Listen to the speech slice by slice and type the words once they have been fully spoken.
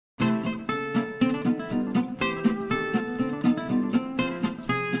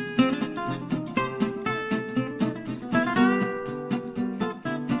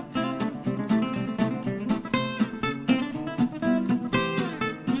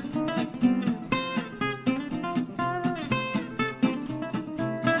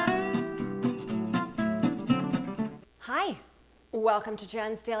Welcome to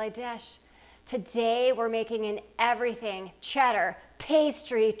Jen's Daily Dish. Today we're making an everything cheddar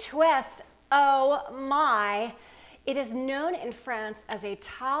pastry twist. Oh my! It is known in France as a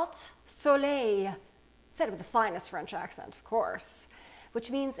tarte soleil, said with the finest French accent, of course, which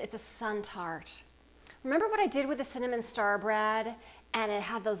means it's a sun tart. Remember what I did with the cinnamon star bread? And it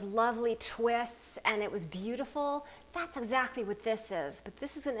had those lovely twists and it was beautiful? That's exactly what this is. But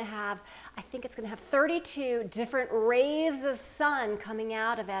this is going to have, I think it's going to have 32 different rays of sun coming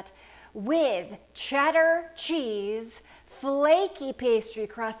out of it with cheddar cheese, flaky pastry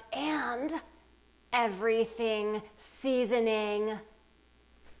crust, and everything seasoning.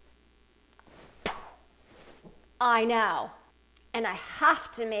 I know. And I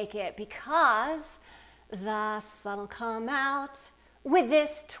have to make it because the sun will come out with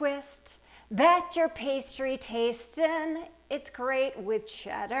this twist. Bet your pastry tasting, it's great with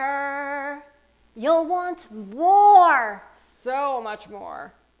cheddar. You'll want more, so much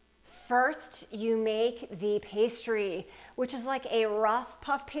more. First, you make the pastry, which is like a rough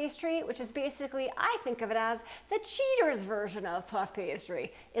puff pastry, which is basically, I think of it as the cheater's version of puff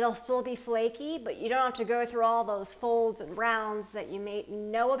pastry. It'll still be flaky, but you don't have to go through all those folds and rounds that you may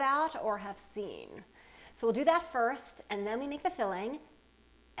know about or have seen. So we'll do that first, and then we make the filling,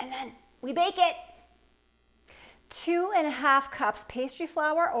 and then we bake it. 2½ cups pastry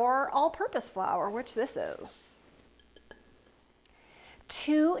flour or all-purpose flour, which this is.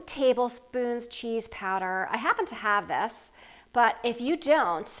 2 tablespoons cheese powder. I happen to have this, but if you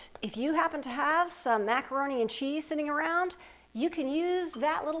don't, if you happen to have some macaroni and cheese sitting around, you can use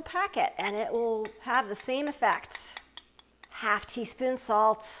that little packet and it will have the same effect. ½ teaspoon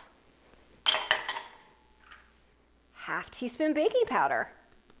salt. ½ teaspoon baking powder.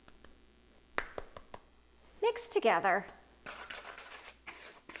 Mix together.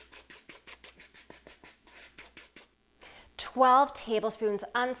 12 tablespoons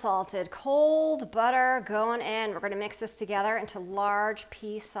unsalted cold butter going in. We're going to mix this together into large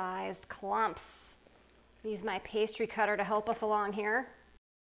pea-sized clumps. Use my pastry cutter to help us along here.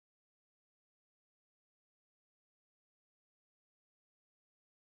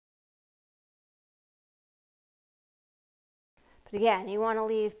 But again, you want to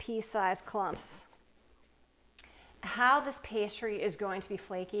leave pea-sized clumps. How this pastry is going to be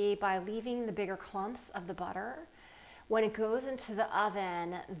flaky by leaving the bigger clumps of the butter. When it goes into the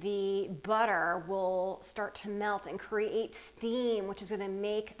oven, the butter will start to melt and create steam, which is going to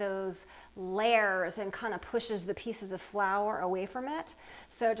make those layers and kind of pushes the pieces of flour away from it.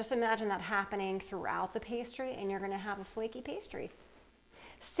 So just imagine that happening throughout the pastry and you're going to have a flaky pastry.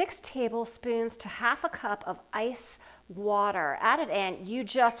 6 tablespoons to ½ cup of ice water. Add it in. You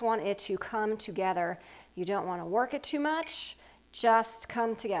just want it to come together. You don't want to work it too much. Just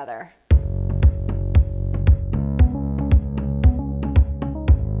come together.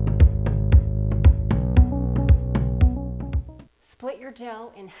 Split your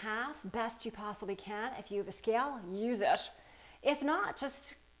dough in half, best you possibly can. If you have a scale, use it. If not,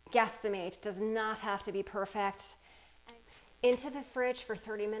 just guesstimate. It does not have to be perfect. Into the fridge for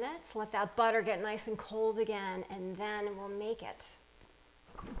 30 minutes. Let that butter get nice and cold again, and then we'll make it.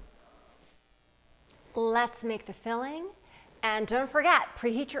 Let's make the filling. And don't forget,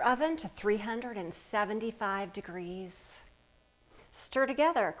 preheat your oven to 375 degrees. Stir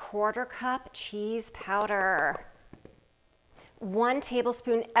together 1/4 cup cheese powder. 1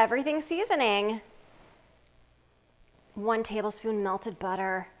 tablespoon everything seasoning. 1 tablespoon melted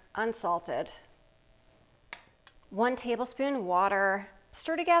butter, unsalted. 1 tablespoon water.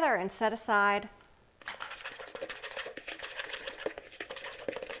 Stir together and set aside.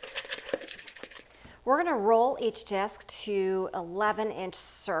 We're going to roll each disc to 11-inch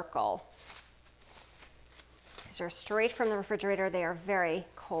circle. These are straight from the refrigerator. They are very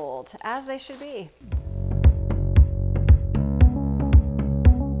cold, as they should be.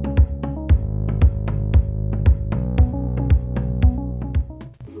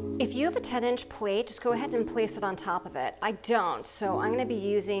 If you have a 10-inch plate, just go ahead and place it on top of it. I don't, so I'm going to be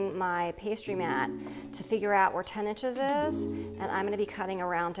using my pastry mat to figure out where 10 inches is, and I'm going to be cutting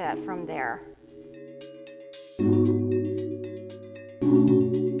around it from there.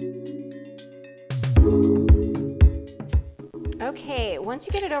 Okay, once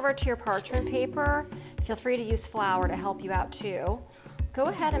you get it over to your parchment paper, feel free to use flour to help you out too. Go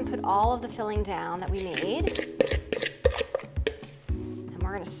ahead and put all of the filling down that we made.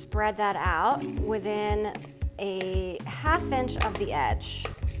 We're going to spread that out within a ½ inch of the edge.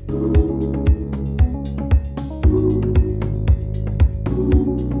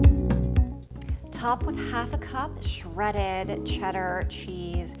 Top with ½ cup shredded cheddar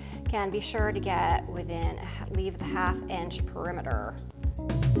cheese. Again, be sure to get within, leave the 1/2 inch perimeter.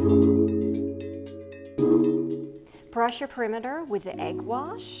 Brush your perimeter with the egg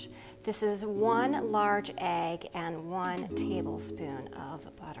wash. This is 1 large egg and 1 tablespoon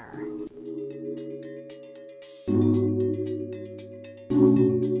of butter.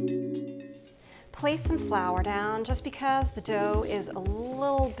 Place some flour down just because the dough is a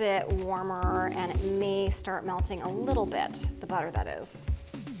little bit warmer and it may start melting a little bit, the butter that is.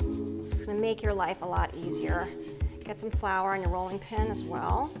 It's going to make your life a lot easier. Get some flour on your rolling pin as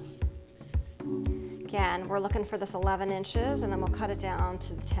well. Again, we're looking for this 11 inches and then we'll cut it down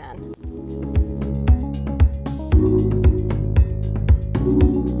to the 10.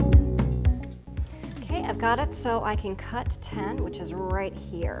 Okay, I've got it so I can cut 10, which is right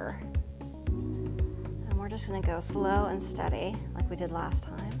here. And we're just going to go slow and steady like we did last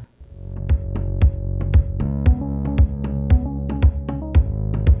time.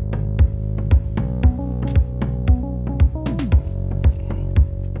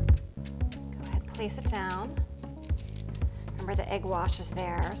 Place it down. Remember the egg wash is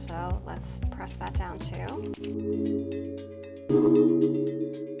there, so let's press that down too.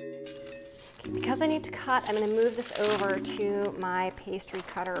 Okay, because I need to cut, I'm going to move this over to my pastry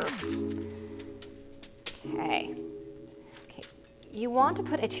cutter. Okay. You want to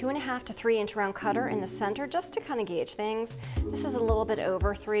put a 2.5 to 3 inch round cutter in the center just to kind of gauge things. This is a little bit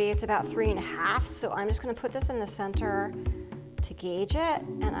over 3, it's about 3.5, so I'm just going to put this in the center to gauge it,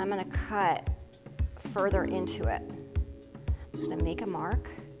 and I'm going to cut further into it. I'm just going to make a mark,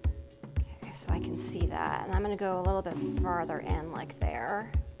 okay, so I can see that, and I'm going to go a little bit farther in like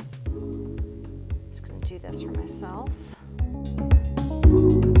there. Just going to do this for myself.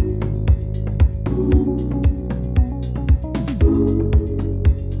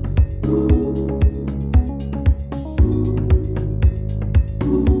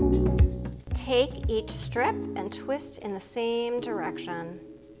 Take each strip and twist in the same direction.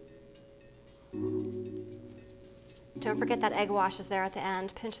 Don't forget that egg wash is there at the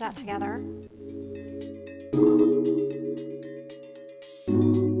end. Pinch that together.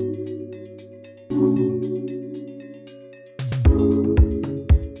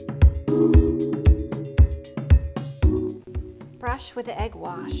 Brush with the egg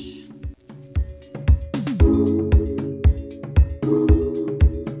wash.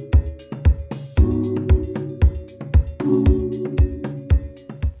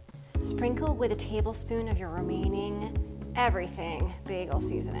 Sprinkle with a tablespoon of your remaining everything bagel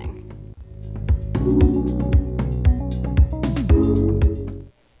seasoning.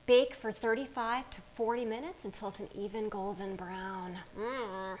 Bake for 35 to 40 minutes until it's an even golden brown.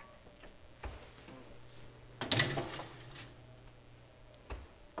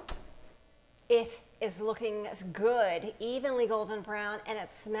 It is looking good, evenly golden brown, and it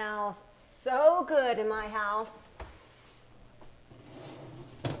smells so good in my house.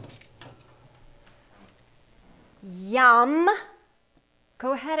 Yum!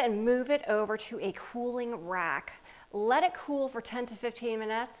 Go ahead and move it over to a cooling rack. Let it cool for 10 to 15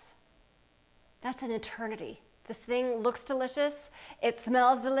 minutes. That's an eternity. This thing looks delicious. It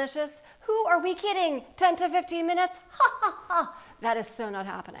smells delicious. Who are we kidding? 10 to 15 minutes? Ha ha ha! That is so not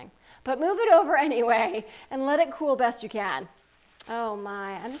happening. But move it over anyway and let it cool best you can. Oh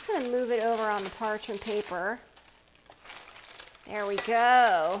my, I'm just gonna move it over on the parchment paper. There we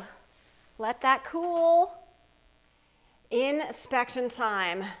go. Let that cool. Inspection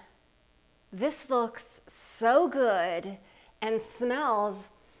time. This looks so good and smells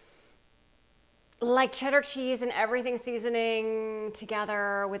like cheddar cheese and everything seasoning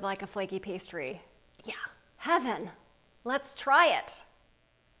together with like a flaky pastry. Yeah, heaven. Let's try it.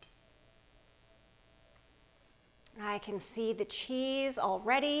 I can see the cheese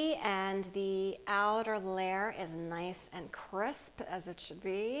already and the outer layer is nice and crisp as it should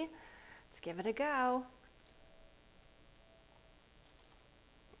be. Let's give it a go.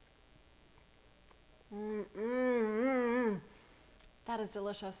 That is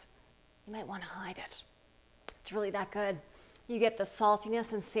delicious. You might want to hide it. It's really that good. You get the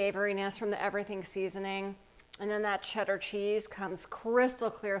saltiness and savoriness from the everything seasoning, and then that cheddar cheese comes crystal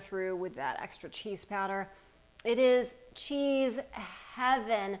clear through with that extra cheese powder. It is cheese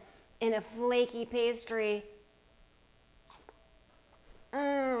heaven in a flaky pastry.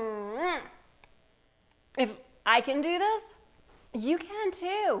 If I can do this, you can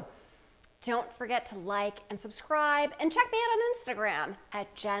too. Don't forget to like and subscribe and check me out on Instagram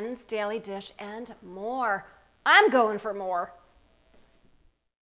at Jen's Daily Dish and more. I'm going for more.